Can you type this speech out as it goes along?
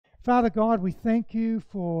Father God, we thank you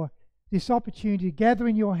for this opportunity to gather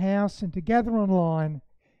in your house and to gather online.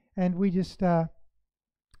 And we just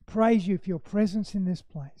praise you for your presence in this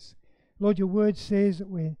place. Lord, your word says that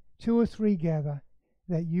when 2 or 3 gather,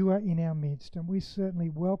 that you are in our midst. And we certainly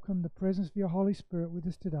welcome the presence of your Holy Spirit with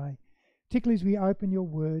us today, particularly as we open your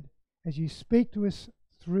word, as you speak to us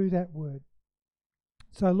through that word.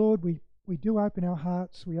 So, Lord, we do open our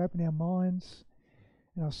hearts, we open our minds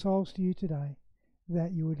and our souls to you today,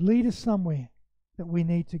 that you would lead us somewhere that we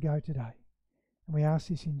need to go today. And we ask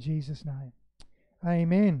this in Jesus' name.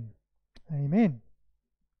 Amen. Amen.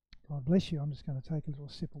 God bless you. I'm just going to take a little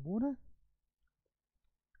sip of water.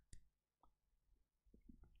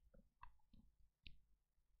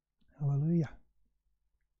 Hallelujah.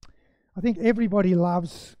 I think everybody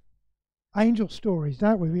loves angel stories,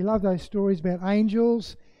 don't we? We love those stories about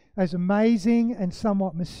angels, those amazing and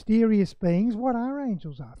somewhat mysterious beings. What are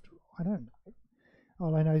angels after all? I don't know.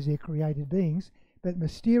 All I know is they're created beings, but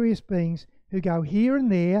mysterious beings who go here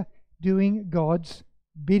and there doing God's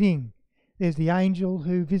bidding. There's the angel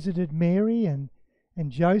who visited Mary and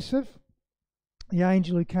Joseph, the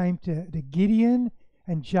angel who came to Gideon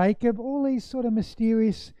and Jacob, all these sort of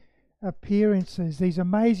mysterious appearances, these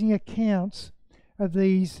amazing accounts of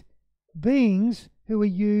these beings who are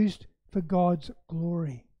used for God's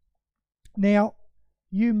glory. Now,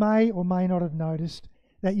 you may or may not have noticed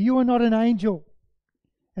that you are not an angel,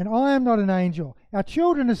 and I am not an angel. Our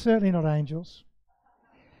children are certainly not angels.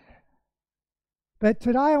 But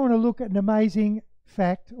today I want to look at an amazing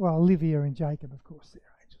fact. Well, Olivia and Jacob, of course, they're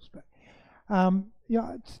angels. But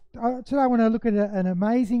today I want to look at an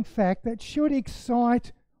amazing fact that should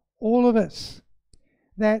excite all of us.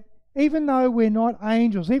 That even though we're not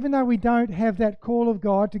angels, even though we don't have that call of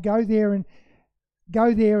God to go here and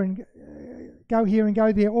go there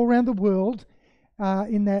all around the world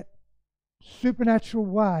in that supernatural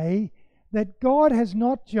way, that God has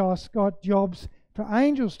not just got jobs for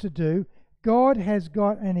angels to do. God has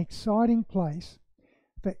got an exciting place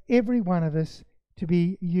for every one of us to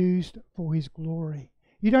be used for his glory.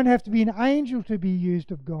 You don't have to be an angel to be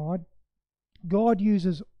used of God. God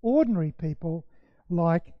uses ordinary people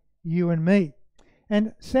like you and me.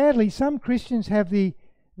 And sadly, some Christians have the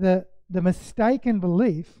mistaken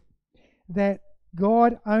belief that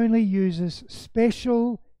God only uses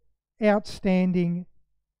special, outstanding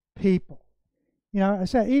people. You know,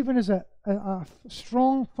 so even as a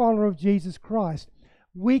strong follower of Jesus Christ,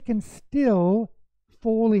 we can still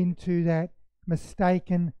fall into that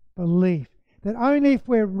mistaken belief that only if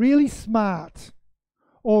we're really smart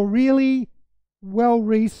or really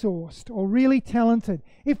well-resourced or really talented,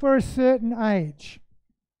 if we're a certain age,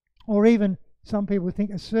 or even some people think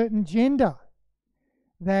a certain gender,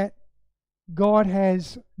 that God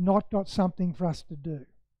has not got something for us to do.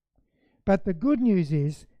 But the good news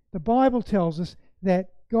is the Bible tells us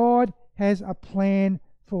that God has a plan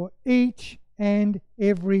for each and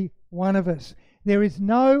every one of us. There is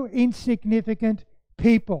no insignificant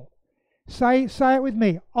people. Say it with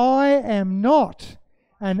me. I am not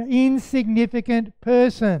an insignificant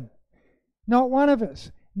person. Not one of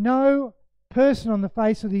us. No person on the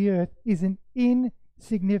face of the earth is an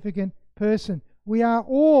insignificant person. We are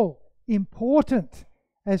all important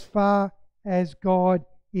as far as God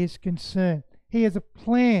is concerned. He has a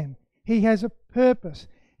plan. He has a purpose.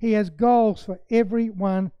 He has goals for every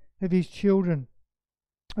one of his children.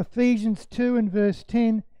 Ephesians 2 and verse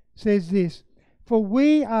 10 says this, "For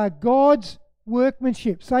we are God's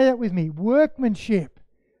workmanship." Say that with me. Workmanship.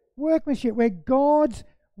 Workmanship. We're God's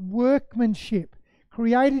workmanship,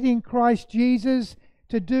 created in Christ Jesus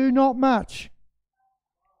to do not much,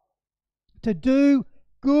 to do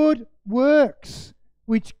good works,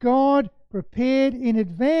 which God prepared in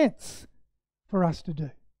advance for us to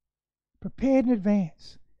do. Prepared in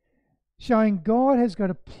advance. Showing God has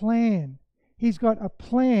got a plan. He's got a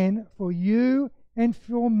plan for you and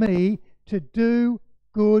for me to do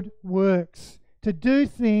good works, to do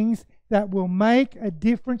things that will make a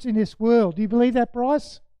difference in this world. Do you believe that,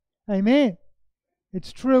 Bryce? Amen.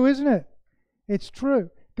 It's true, isn't it? It's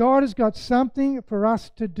true. God has got something for us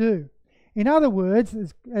to do. In other words,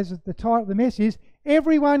 as the title of the message is,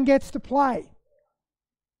 everyone gets to play.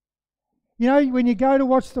 You know, when you go to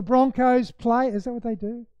watch the Broncos play, is that what they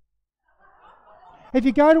do? If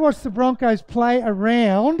you go to watch the Broncos play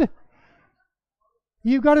around,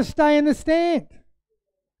 you've got to stay in the stand.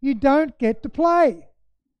 You don't get to play.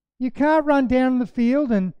 You can't run down the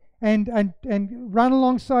field and run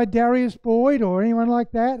alongside Darius Boyd or anyone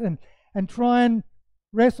like that and try and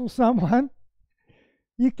wrestle someone.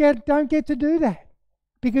 You don't get to do that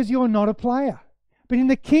because you're not a player. But in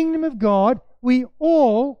the kingdom of God, we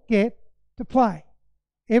all get to play.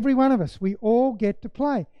 Every one of us, we all get to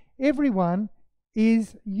play. Everyone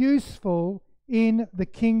is useful in the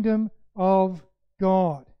kingdom of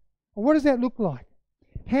God. Well, what does that look like?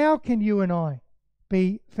 How can you and I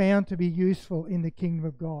be found to be useful in the kingdom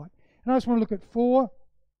of God? And I just want to look at 4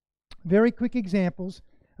 very quick examples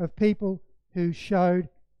of people who showed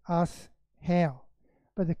us how.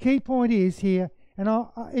 But the key point is here, and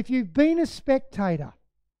if you've been a spectator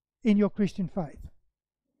in your Christian faith,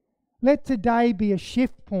 let today be a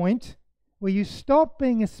shift point where you stop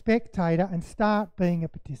being a spectator and start being a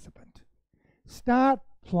participant. Start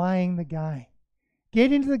playing the game.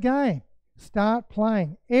 Get into the game. Start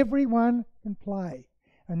playing. Everyone can play,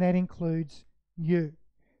 and that includes you.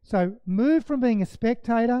 So move from being a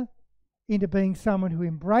spectator into being someone who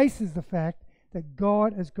embraces the fact that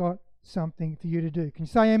God has got something for you to do. Can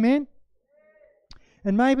you say amen?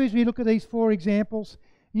 And maybe as we look at these 4 examples,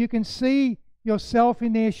 you can see yourself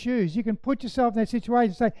in their shoes. You can put yourself in that situation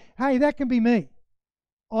and say, hey, that can be me.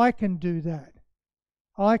 I can do that.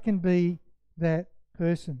 I can be that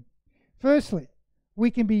person. Firstly,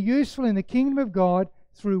 we can be useful in the kingdom of God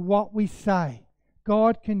through what we say.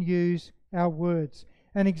 God can use our words.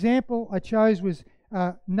 An example I chose was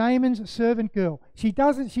Naaman's servant girl. She's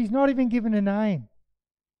not even given a name.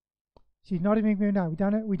 She's not even given a name.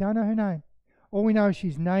 We don't know her name. All we know is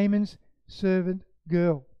she's Naaman's servant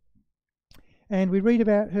girl. And we read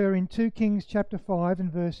about her in 2 Kings chapter 5 and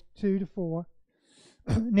verse 2 to 4.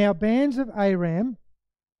 Now bands of Aram,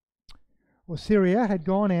 or Syria, had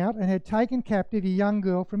gone out and had taken captive a young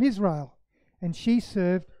girl from Israel, and she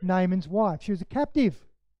served Naaman's wife. She was a captive.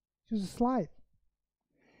 She was a slave.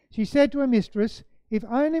 She said to her mistress, if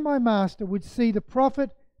only my master would see the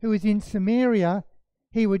prophet who is in Samaria,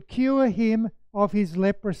 he would cure him of his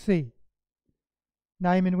leprosy.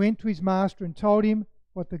 Naaman went to his master and told him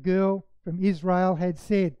what the girl from Israel had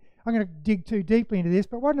said. I'm going to dig too deeply into this,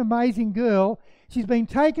 but what an amazing girl. She's been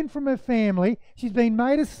taken from her family. She's been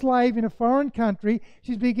made a slave in a foreign country.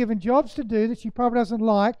 She's been given jobs to do that she probably doesn't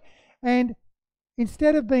like. And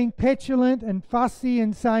instead of being petulant and fussy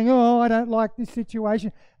and saying, oh, I don't like this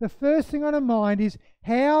situation, the first thing on her mind is,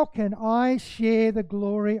 how can I share the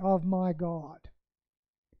glory of my God?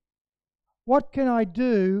 What can I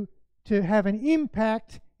do to have an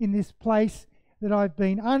impact in this place that I've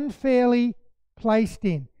been unfairly placed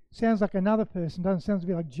in? Sounds like another person, doesn't it? Sounds a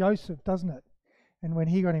bit like Joseph, doesn't it? And when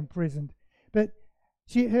he got imprisoned. But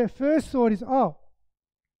her first thought is,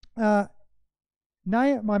 my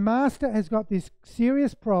master has got this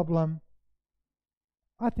serious problem.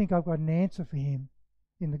 I think I've got an answer for him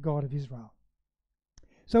in the God of Israel.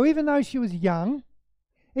 So even though she was young,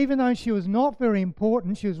 even though she was not very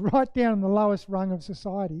important, she was right down in the lowest rung of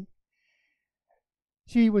society,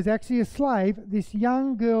 she was actually a slave. This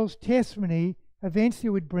young girl's testimony eventually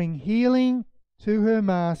would bring healing to her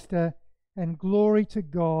master and glory to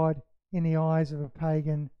God in the eyes of a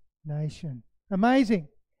pagan nation. Amazing.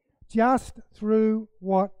 Just through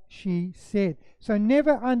what she said. So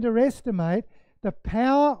never underestimate the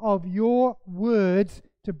power of your words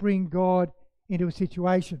to bring God into a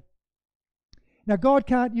situation. Now, God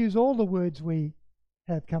can't use all the words we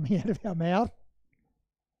have coming out of our mouth,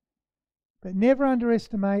 but never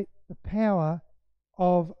underestimate the power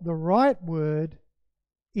of the right word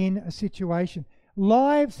in a situation.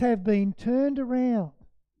 Lives have been turned around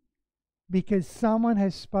because someone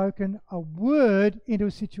has spoken a word into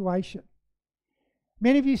a situation.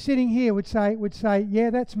 Many of you sitting here would say, yeah,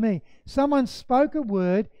 that's me. Someone spoke a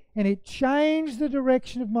word and it changed the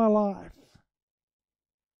direction of my life.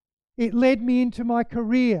 It led me into my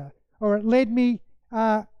career, or it led me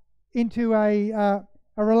into a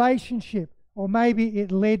relationship, or maybe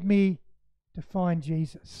it led me to find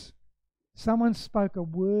Jesus. Someone spoke a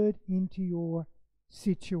word into your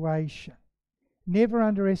situation. Never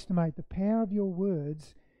underestimate the power of your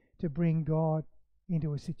words to bring God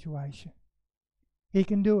into a situation. He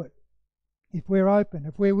can do it. If we're open,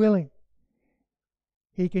 if we're willing,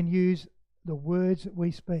 He can use the words that we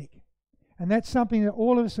speak. And that's something that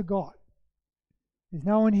all of us have got. There's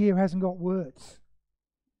no one here who hasn't got words.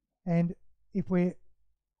 And if we're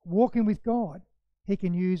walking with God, He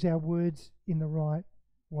can use our words in the right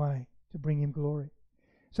way to bring Him glory.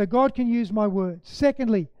 So God can use my words.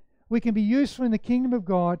 Secondly, we can be useful in the kingdom of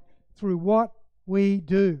God through what we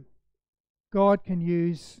do. God can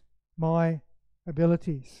use my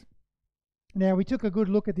abilities. Now, we took a good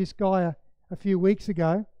look at this guy a few weeks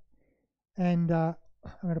ago, and I'm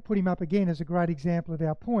going to put him up again as a great example of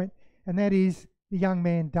our point, and that is the young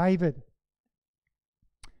man David.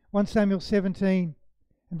 1 Samuel 17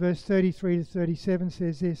 and verse 33 to 37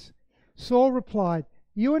 says this: Saul replied,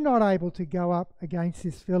 "You are not able to go up against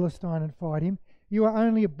this Philistine and fight him, You are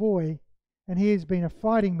only a boy, and he has been a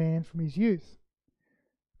fighting man from his youth."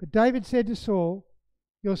 But David said to Saul,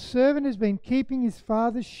 "Your servant has been keeping his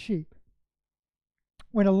father's sheep.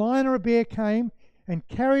 When a lion or a bear came and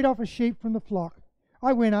carried off a sheep from the flock,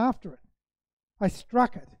 I went after it. I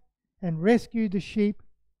struck it and rescued the sheep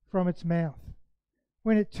from its mouth.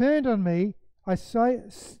 When it turned on me, I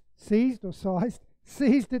seized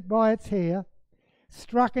it by its hair,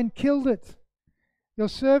 struck and killed it. Your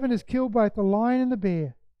servant has killed both the lion and the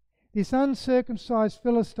bear. This uncircumcised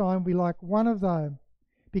Philistine will be like one of them,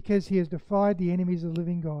 because he has defied the enemies of the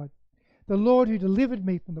living God. The Lord who delivered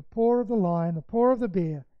me from the paw of the lion, the paw of the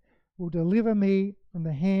bear, will deliver me from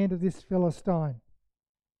the hand of this Philistine."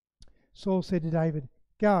 Saul said to David,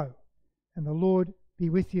 "Go, and the Lord be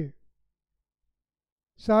with you."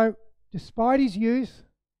 So, despite his youth,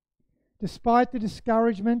 despite the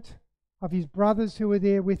discouragement of his brothers who were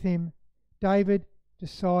there with him, David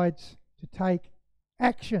decides to take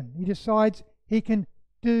action. He decides he can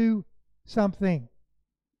do something.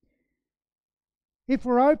 If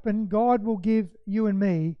we're open, God will give you and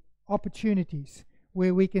me opportunities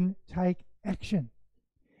where we can take action.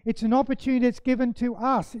 It's an opportunity that's given to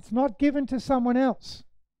us. It's not given to someone else.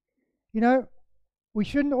 You know, we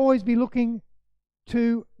shouldn't always be looking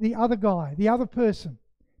to the other guy, the other person,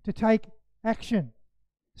 to take action.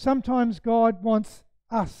 Sometimes God wants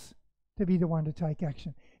us to be the one to take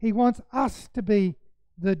action. He wants us to be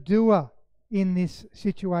the doer in this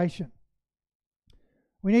situation.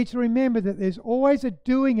 We need to remember that there's always a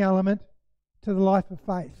doing element to the life of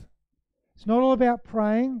faith. It's not all about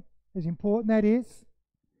praying, as important that is.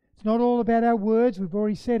 It's not all about our words. We've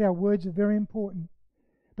already said our words are very important.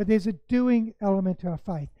 But there's a doing element to our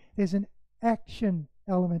faith. There's an action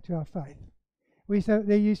element to our faith.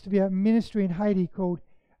 There used to be a ministry in Haiti called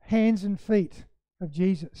Hands and Feet of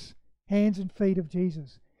Jesus. Hands and Feet of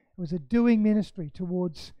Jesus. It was a doing ministry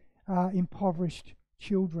towards impoverished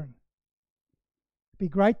children. It'd be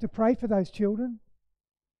great to pray for those children.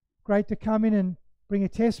 Great to come in and bring a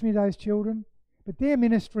testimony to those children. But their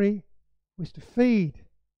ministry was to feed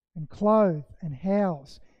and clothe and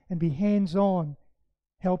house and be hands-on,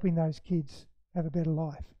 helping those kids have a better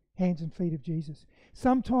life. Hands and feet of Jesus.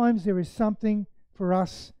 Sometimes there is something for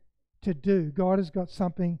us to do. God has got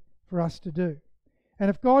something for us to do. And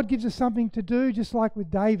if God gives us something to do, just like with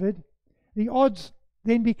David, the odds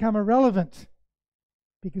then become irrelevant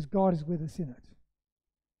because God is with us in it.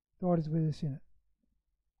 God is with us in it.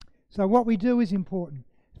 So what we do is important.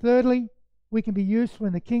 Thirdly, we can be useful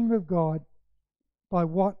in the kingdom of God by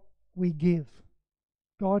what we give.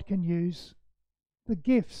 God can use the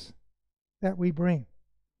gifts that we bring.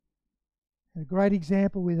 A great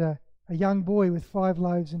example with a young boy with 5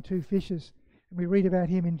 loaves and 2 fishes. And we read about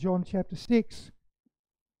him in John chapter 6.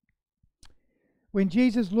 When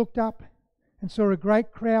Jesus looked up and saw a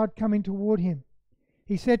great crowd coming toward him,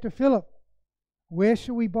 he said to Philip, "Where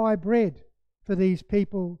shall we buy bread for these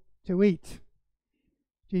people to eat?"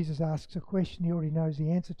 Jesus asks a question he already knows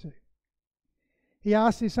the answer to. He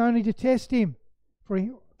asked this only to test him, for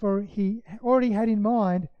he already had in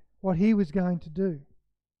mind what he was going to do.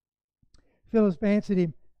 Philip answered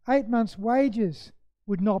him, 8 months' wages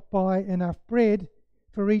would not buy enough bread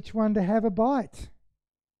for each one to have a bite.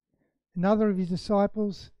 Another of his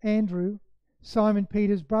disciples, Andrew, Simon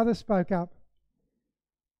Peter's brother, spoke up,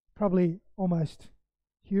 probably almost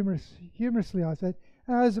humorously, I said,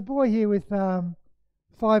 "There's a boy here with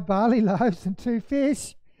 5 barley loaves and 2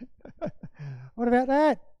 fish. What about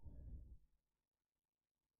that?"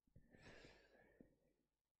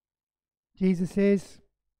 Jesus says,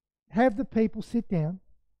 "Have the people sit down."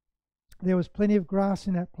 There was plenty of grass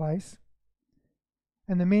in that place.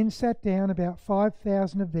 And the men sat down, about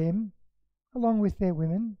 5,000 of them, along with their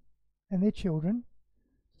women and their children.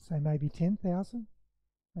 So maybe 10,000,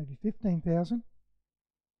 maybe 15,000.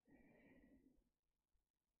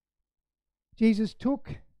 Jesus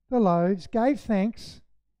took the loaves, gave thanks,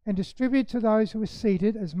 and distributed to those who were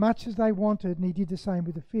seated as much as they wanted, and he did the same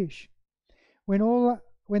with the fish.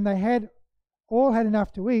 When they had all had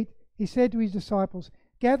enough to eat, he said to his disciples,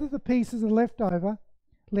 "Gather the pieces that are left over,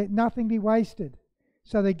 let nothing be wasted."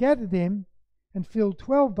 So they gathered them and filled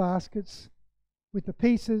 12 baskets with the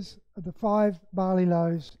pieces of the 5 barley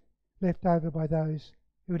loaves left over by those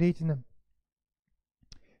who had eaten them.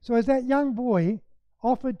 So as that young boy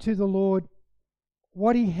offered to the Lord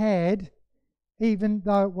what he had, even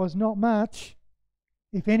though it was not much,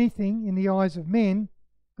 if anything, in the eyes of men,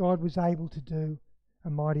 God was able to do a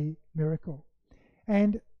mighty miracle.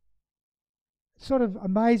 And sort of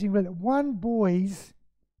amazing, really, one boy's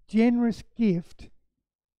generous gift,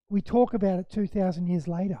 we talk about it 2,000 years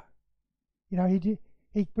later. You know,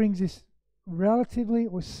 he brings this relatively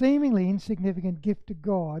or seemingly insignificant gift to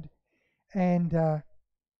God, and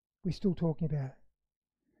we're still talking about it.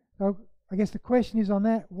 So I guess the question is on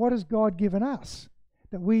that, what has God given us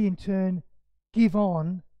that we in turn give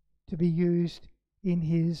on to be used in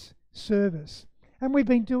His service? And we've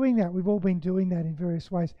been doing that. We've all been doing that in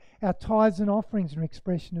various ways. Our tithes and offerings are an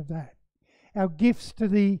expression of that. Our gifts to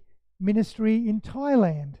the ministry in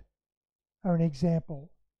Thailand are an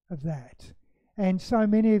example of that. And so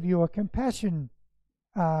many of you are compassion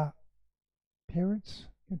parents,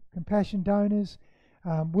 compassion donors,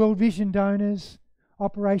 World Vision donors,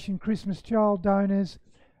 Operation Christmas Child donors.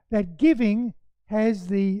 That giving has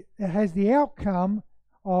the outcome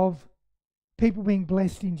of people being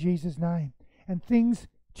blessed in Jesus' name and things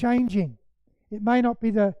changing. It may not be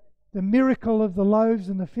the miracle of the loaves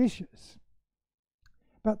and the fishes,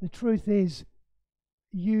 but the truth is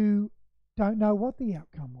you don't know what the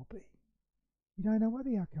outcome will be. You don't know what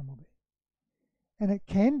the outcome will be. And it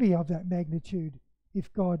can be of that magnitude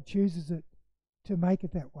if God chooses it to make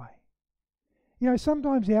it that way. You know,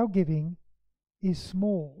 sometimes our giving is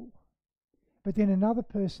small, but then another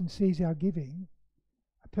person sees our giving,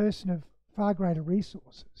 a person of far greater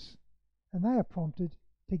resources, and they are prompted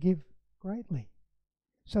to give greatly.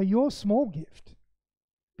 So your small gift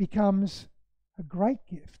becomes a great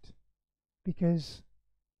gift because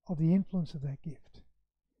of the influence of that gift.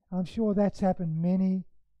 I'm sure that's happened many,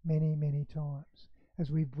 many, many times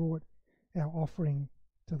as we've brought our offering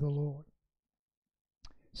to the Lord.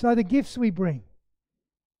 So the gifts we bring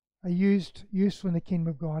are useful in the kingdom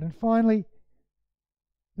of God. And finally,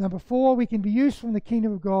 number 4, we can be useful in the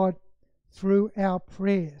kingdom of God through our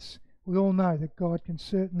prayers. We all know that God can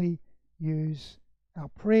certainly use our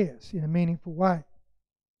prayers in a meaningful way.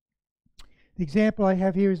 The example I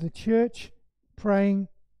have here is the church praying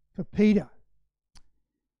for Peter.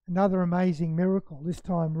 Another amazing miracle, this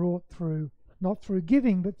time wrought through, not through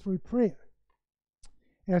giving, but through prayer.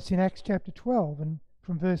 Now it's in Acts chapter 12 and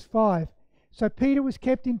from verse 5. So Peter was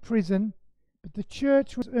kept in prison, but the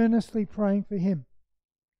church was earnestly praying for him.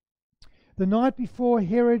 The night before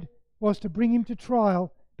Herod was to bring him to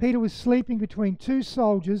trial, Peter was sleeping between 2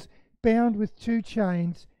 soldiers, bound with 2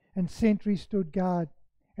 chains, and sentries stood guard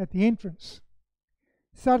at the entrance.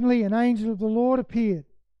 Suddenly an angel of the Lord appeared,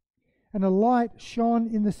 and a light shone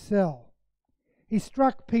in the cell. He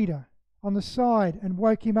struck Peter on the side and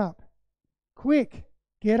woke him up. "Quick,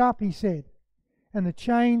 get up," he said, and the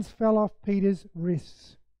chains fell off Peter's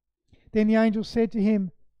wrists. Then the angel said to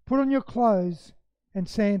him, "Put on your clothes and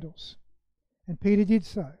sandals." And Peter did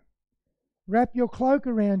so. "Wrap your cloak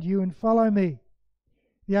around you and follow me,"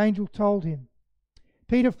 the angel told him.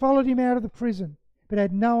 Peter followed him out of the prison, but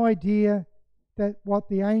had no idea that what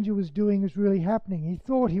the angel was doing was really happening. He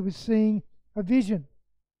thought he was seeing a vision.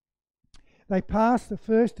 They passed the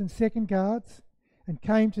first and second guards and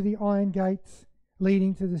came to the iron gates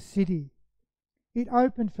leading to the city. It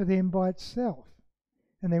opened for them by itself,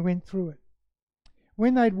 and they went through it.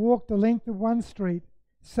 When they'd walked the length of one street,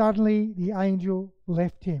 suddenly the angel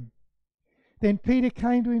left him. Then Peter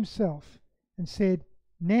came to himself and said,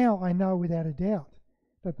 "Now I know without a doubt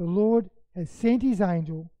that the Lord has sent his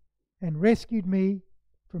angel and rescued me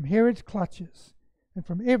from Herod's clutches and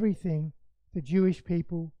from everything the Jewish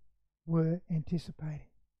people were anticipating."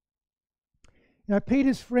 Now,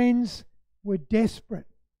 Peter's friends were desperate.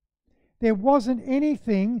 There wasn't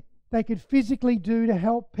anything they could physically do to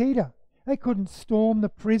help Peter. They couldn't storm the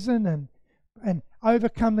prison and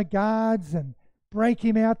overcome the guards and break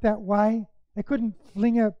him out that way. They couldn't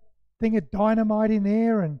fling a thing of dynamite in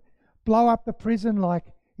there and blow up the prison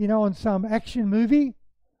like, on some action movie.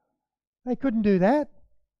 They couldn't do that.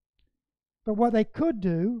 But what they could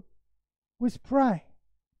do was pray.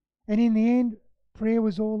 And in the end, prayer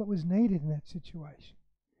was all that was needed in that situation,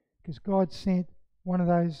 because God sent one of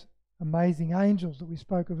those amazing angels that we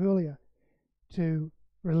spoke of earlier to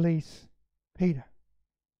release Peter.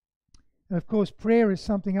 And of course, prayer is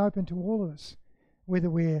something open to all of us, whether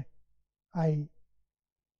we're a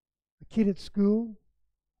kid at school,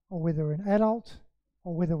 or whether we're an adult,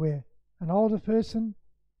 or whether we're an older person.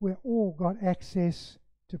 We've all got access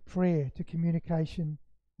to prayer, to communication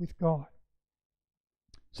with God.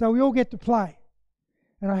 So we all get to play.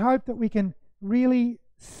 And I hope that we can really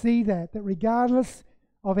see that regardless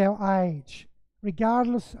of our age,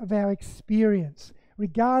 regardless of our experience,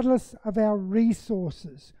 regardless of our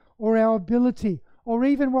resources or our ability, or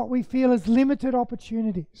even what we feel as limited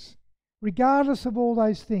opportunities, regardless of all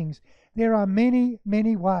those things, there are many,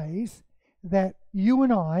 many ways that you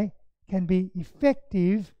and I can be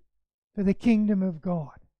effective for the kingdom of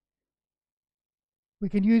God. We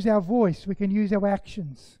can use our voice, we can use our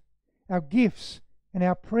actions, our gifts, and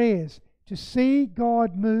our prayers to see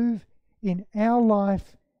God move in our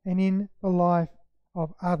life and in the life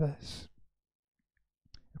of others.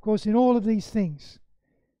 Of course, in all of these things,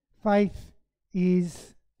 faith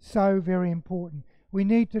is so very important. We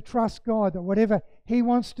need to trust God that whatever He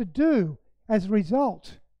wants to do as a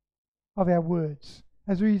result of our words,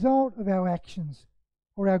 as a result of our actions,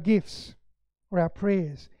 or our gifts, or our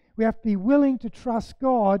prayers, we have to be willing to trust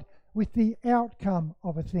God with the outcome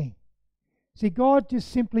of a thing. See, God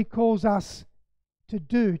just simply calls us to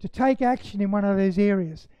take action in one of those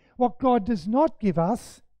areas. What God does not give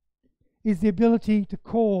us is the ability to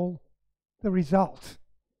call the result.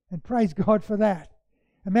 And praise God for that.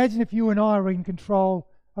 Imagine if you and I were in control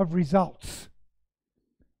of results.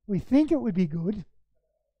 We think it would be good.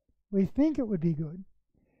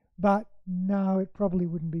 But no, it probably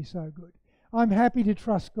wouldn't be so good. I'm happy to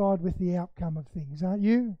trust God with the outcome of things, aren't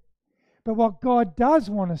you? But what God does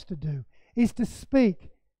want us to do is to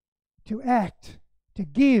speak, to act, to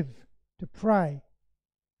give, to pray,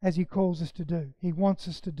 as He calls us to do. He wants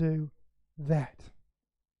us to do that.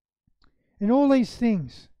 In all these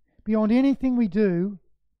things, beyond anything we do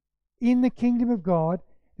in the kingdom of God,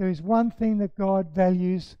 there is one thing that God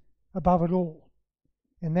values above it all,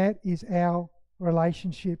 and that is our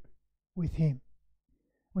relationship with Him.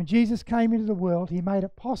 When Jesus came into the world, He made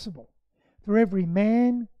it possible for every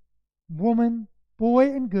man, woman, boy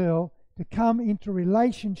and girl to come into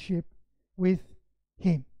relationship with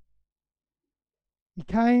Him. He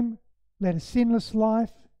came, led a sinless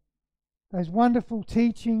life, those wonderful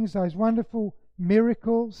teachings, those wonderful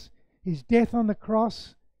miracles, His death on the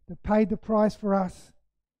cross that paid the price for us,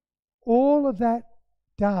 all of that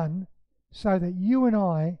done so that you and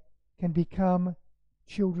I can become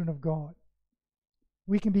children of God.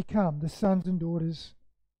 We can become the sons and daughters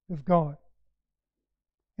of God.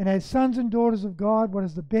 And as sons and daughters of God, what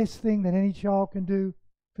is the best thing that any child can do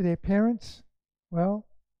for their parents? Well,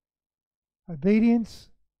 obedience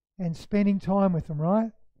and spending time with them,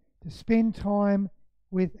 right? To spend time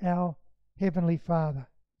with our Heavenly Father.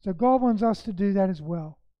 So God wants us to do that as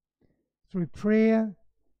well. Through prayer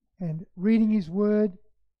and reading His Word,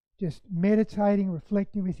 just meditating,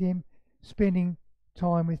 reflecting with Him, spending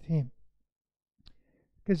time with Him.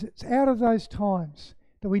 Because it's out of those times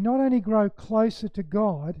that we not only grow closer to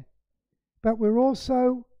God, but we're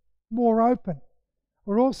also more open.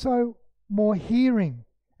 We're also more hearing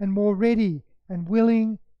and more ready and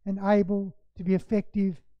willing and able to be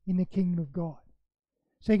effective in the kingdom of God.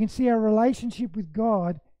 So you can see our relationship with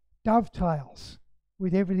God dovetails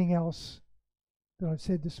with everything else that I've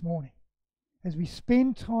said this morning. As we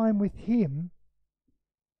spend time with Him,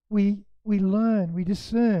 we learn, we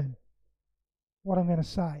discern what I'm going to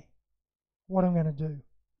say, what I'm going to do,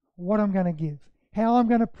 what I'm going to give, how I'm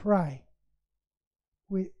going to pray.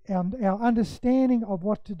 Our understanding of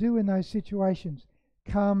what to do in those situations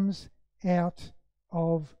comes out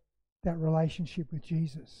of that relationship with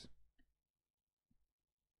Jesus.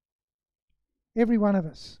 Every one of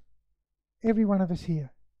us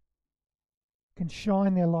here can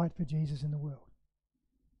shine their light for Jesus in the world.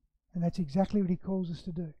 And that's exactly what He calls us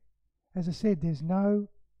to do. As I said, there's no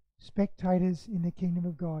spectators in the kingdom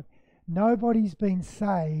of God. Nobody's been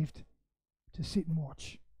saved to sit and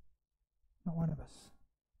watch. Not one of us.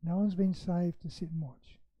 No one's been saved to sit and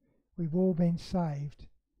watch. We've all been saved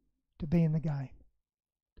to be in the game,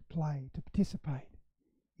 to play, to participate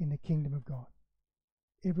in the kingdom of God.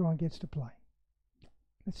 Everyone gets to play.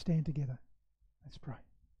 Let's stand together. Let's pray.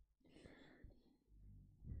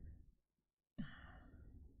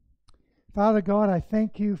 Father God, I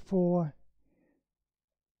thank You for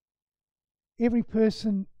every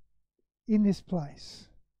person in this place,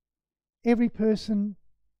 every person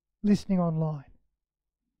listening online.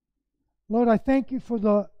 Lord, I thank You for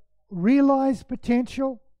the realized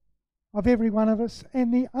potential of every one of us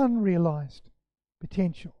and the unrealized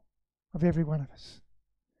potential of every one of us.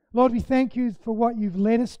 Lord, we thank You for what You've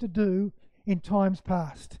led us to do in times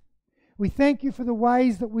past. We thank You for the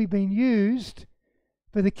ways that we've been used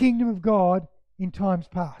for the kingdom of God in times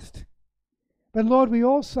past. But Lord, we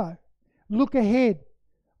also look ahead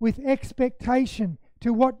with expectation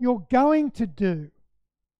to what You're going to do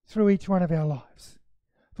through each one of our lives.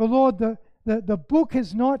 For Lord, the book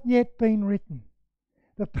has not yet been written.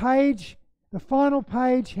 The final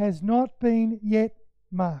page has not been yet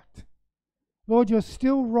marked. Lord, You're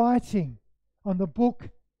still writing on the book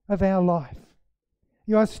of our life.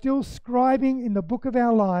 You are still scribing in the book of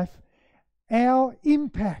our life our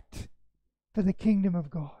impact for the kingdom of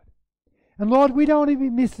God. And Lord, we don't want to be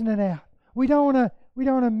missing it out. We don't want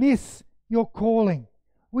to miss Your calling.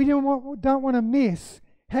 We don't want to miss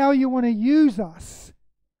how You want to use us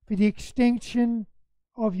for the extension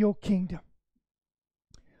of your kingdom.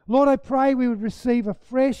 Lord, I pray we would receive a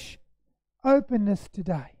fresh openness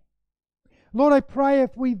today. Lord, I pray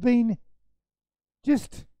if we've been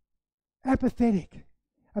just apathetic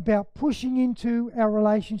about pushing into our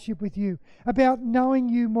relationship with you, about knowing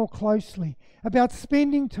you more closely, about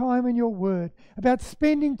spending time in your word, about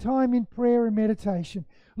spending time in prayer and meditation.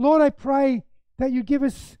 Lord, I pray that you give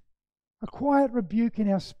us a quiet rebuke in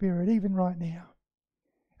our spirit, even right now,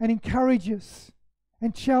 and encourage us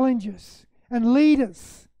and challenge us and lead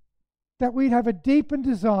us, that we'd have a deepened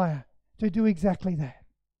desire to do exactly that.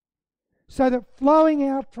 So that flowing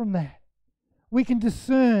out from that, we can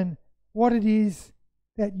discern what it is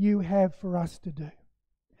that you have for us to do.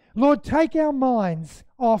 Lord, take our minds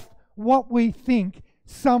off what we think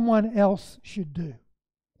someone else should do.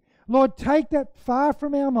 Lord, take that far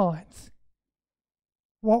from our minds,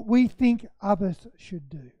 what we think others should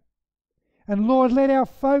do. And Lord, let our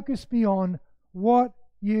focus be on what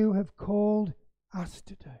you have called us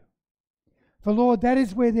to do. For Lord, that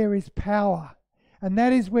is where there is power, and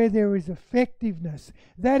that is where there is effectiveness.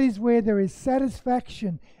 That is where there is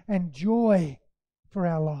satisfaction and joy for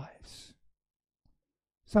our lives.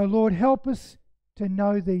 So Lord, help us to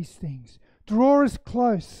know these things. Draw us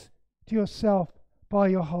close to yourself by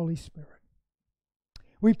your Holy Spirit.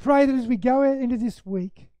 We pray that as we go out into this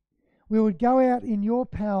week, we would go out in your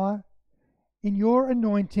power, in your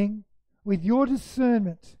anointing, with your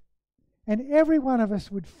discernment, and every one of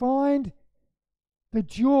us would find the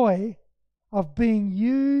joy of being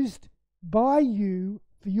used by you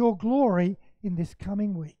for your glory in this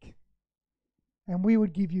coming week. And we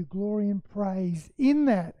would give you glory and praise in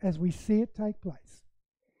that as we see it take place.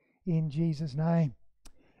 In Jesus' name.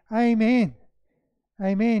 Amen.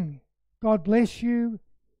 Amen. God bless you.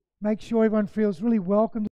 Make sure everyone feels really welcome.